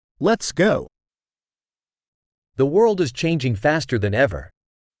Let's go. The world is changing faster than ever.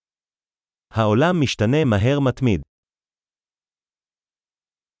 העולם משתנה מהר מתמיד.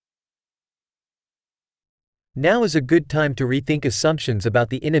 Now is a good time to rethink assumptions about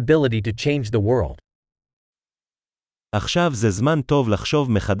the inability to change the world. עכשיו זה זמן טוב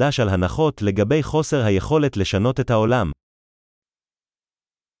לחשוב מחדש על הנחות לגבי חוסר היכולת לשנות את העולם.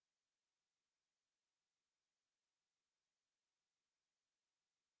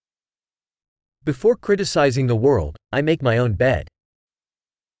 Before criticizing the world, I make my own bed.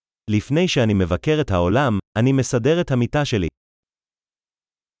 לפני שאני מבקר את העולם, אני מסדר את המיטה שלי.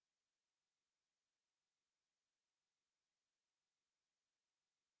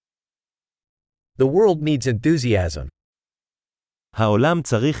 The world needs enthusiasm. העולם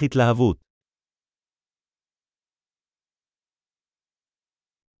צריך התלהבות.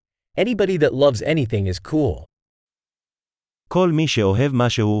 Anybody that loves anything is cool. כל מי שאוהב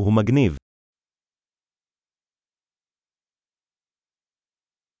משהו הוא מגניב.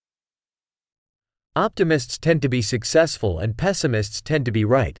 Optimists tend to be successful and pessimists tend to be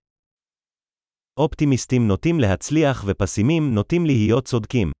right. אופטימיסטים נוטים להצליח ופסימים נוטים להיות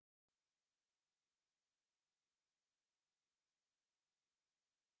צודקים.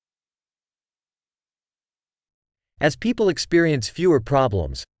 As people experience fewer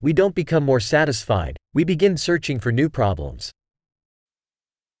problems, we don't become more satisfied, we begin searching for new problems.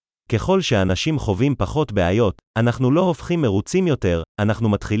 ככל שאנשים חווים פחות בעיות, אנחנו לא הופכים מרוצים יותר, אנחנו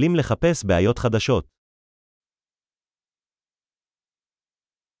מתחילים לחפש בעיות חדשות.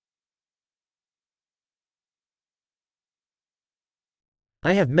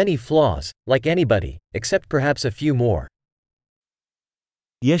 I have many flaws, like anybody, except perhaps a few more.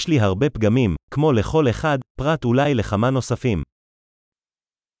 יש לי הרבה פגמים, כמו לכל אחד, פרט אולי לכמה נוספים.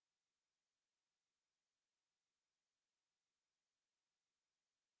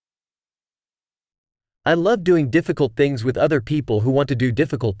 I love doing difficult things with other people who want to do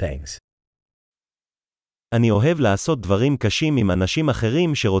difficult things. אני אוהב לעשות דברים קשים עם אנשים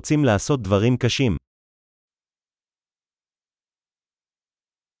אחרים שרוצים לעשות דברים קשים.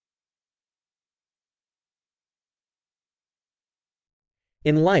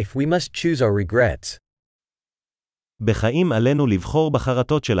 In life we must choose our regrets. בחיים עלינו לבחור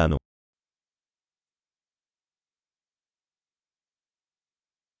בחרטות שלנו.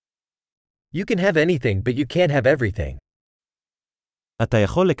 You can have anything but you can't have everything. אתה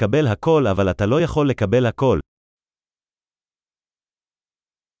יכול לקבל הכל אבל אתה לא יכול לקבל הכל.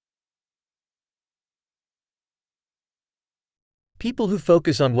 People who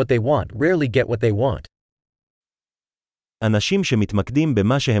focus on what they want rarely get what they want. אנשים שמתמקדים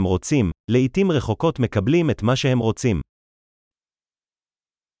במה שהם רוצים, לעתים רחוקות מקבלים את מה שהם רוצים.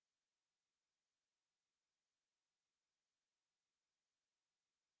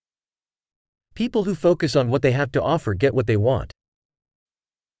 People who focus on what they have to offer get what they want.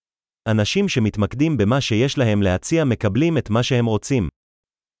 אנשים שמתמקדים במה שיש להם להציע מקבלים את מה שהם רוצים.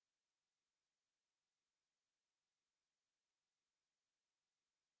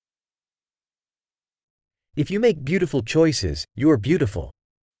 If you make beautiful choices, you are beautiful.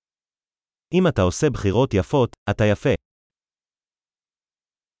 אם אתה עושה בחירות יפות, אתה יפה.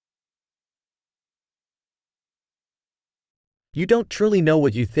 You don't truly know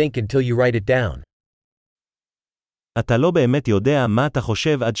what you think until you write it down. אתה לא באמת יודע מה אתה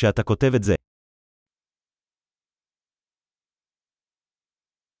חושב עד שאתה כותב את זה.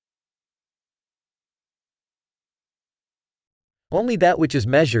 Only that which is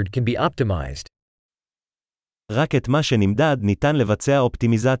measured can be optimized. רק את מה שנמדד ניתן לבצע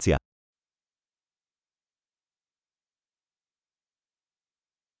אופטימיזציה.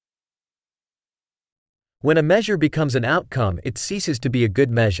 When a measure becomes an outcome, it ceases to be a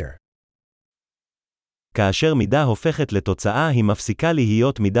good measure. כאשר מידה הופכת לתוצאה היא מפסיקה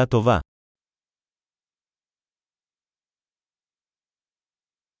להיות מידה טובה.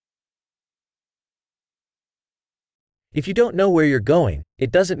 If you don't know where you're going,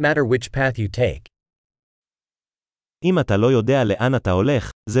 it doesn't matter which path you take. אם אתה לא יודע לאן אתה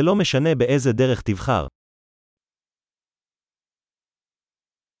הולך, זה לא משנה באיזה דרך תבחר.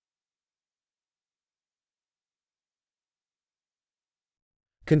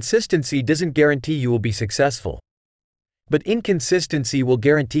 Consistency doesn't guarantee you will be successful. But inconsistency will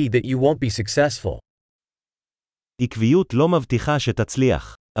guarantee that you won't be successful. עקביות לא מבטיחה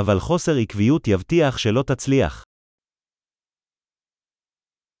שתצליח, אבל חוסר עקביות יבטיח שלא תצליח.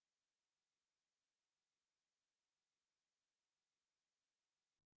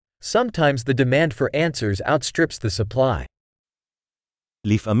 Sometimes the demand for answers outstrips the supply.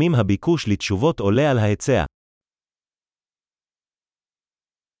 לפעמים הביקוש לתשובות עולה על ההיצע.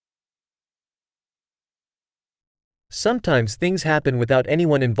 Sometimes things happen without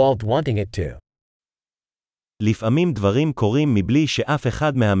anyone involved wanting it to. לפעמים דברים קורים מבלי שאף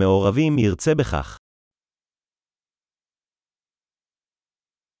אחד מהמעורבים ירצה בכך.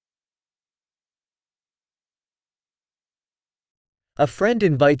 A friend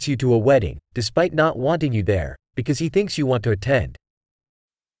invites you to a wedding, despite not wanting you there, because he thinks you want to attend.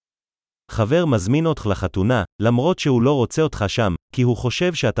 חבר מזמין אותך לחתונה, למרות שהוא לא רוצה אותך שם, כי הוא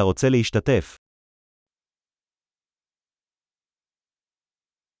חושב שאתה רוצה להשתתף.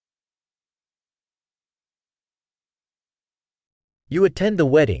 You attend the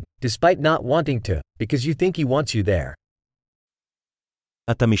wedding, despite not wanting to, because you think he wants you there.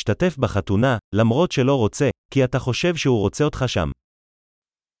 אתה משתתף בחתונה, למרות שלא רוצה, כי אתה חושב שהוא רוצה אותך שם.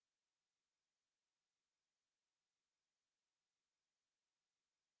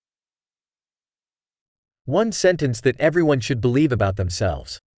 One sentence that everyone should believe about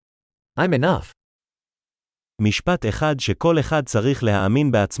themselves. I'm enough. משפט אחד שכל אחד צריך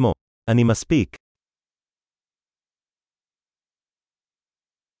להאמין בעצמו. אני מספיק.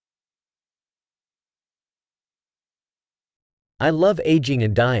 I love aging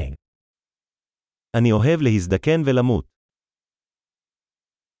and dying. אני אוהב להזדקן ולמות.